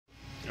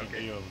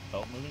video of the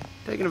belt moving?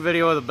 Taking a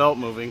video of the belt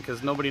moving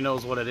because nobody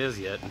knows what it is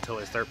yet until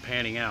they start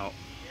panning out.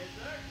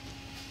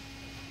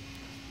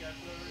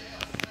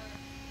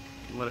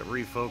 Let it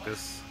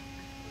refocus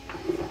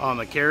on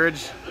the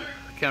carriage,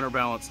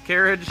 counterbalanced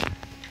carriage.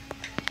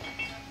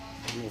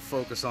 And we'll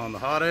focus on the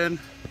hot end,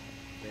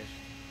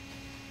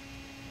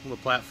 the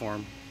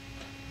platform.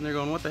 And they're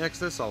going, what the heck's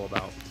this all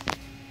about?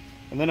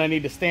 And then I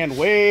need to stand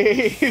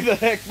way the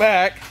heck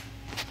back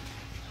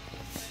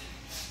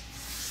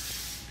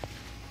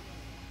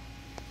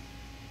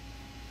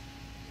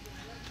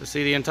to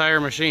see the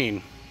entire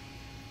machine.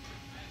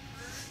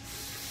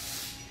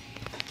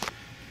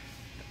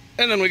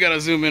 And then we gotta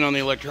zoom in on the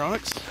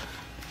electronics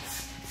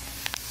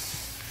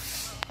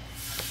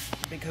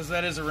because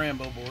that is a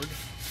Rambo board.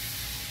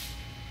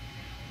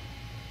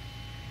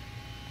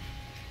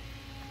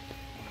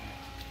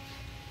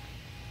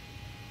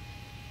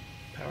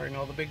 Powering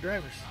all the big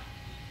drivers.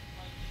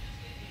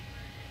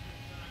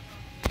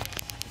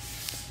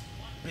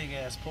 Big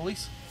ass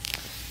pulleys.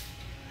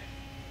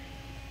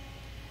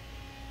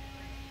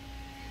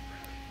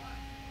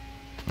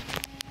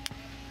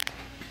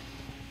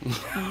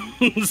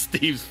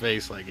 Steve's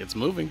face like it's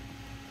moving.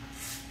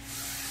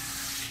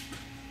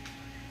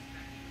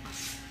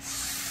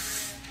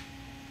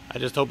 I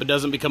just hope it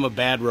doesn't become a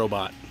bad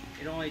robot.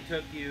 It only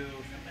took you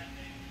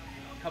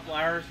a couple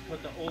hours to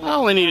put the old. I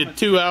only needed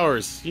 2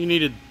 hours. You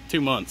needed 2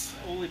 months.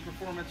 Only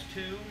performance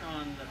tune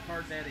on the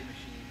PartDaddy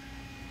machine.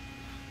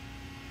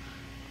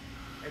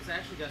 It's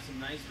actually got some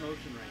nice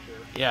motion right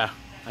there. Yeah,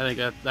 I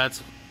think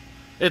that's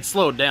it's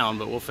slowed down,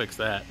 but we'll fix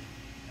that.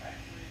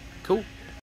 Cool.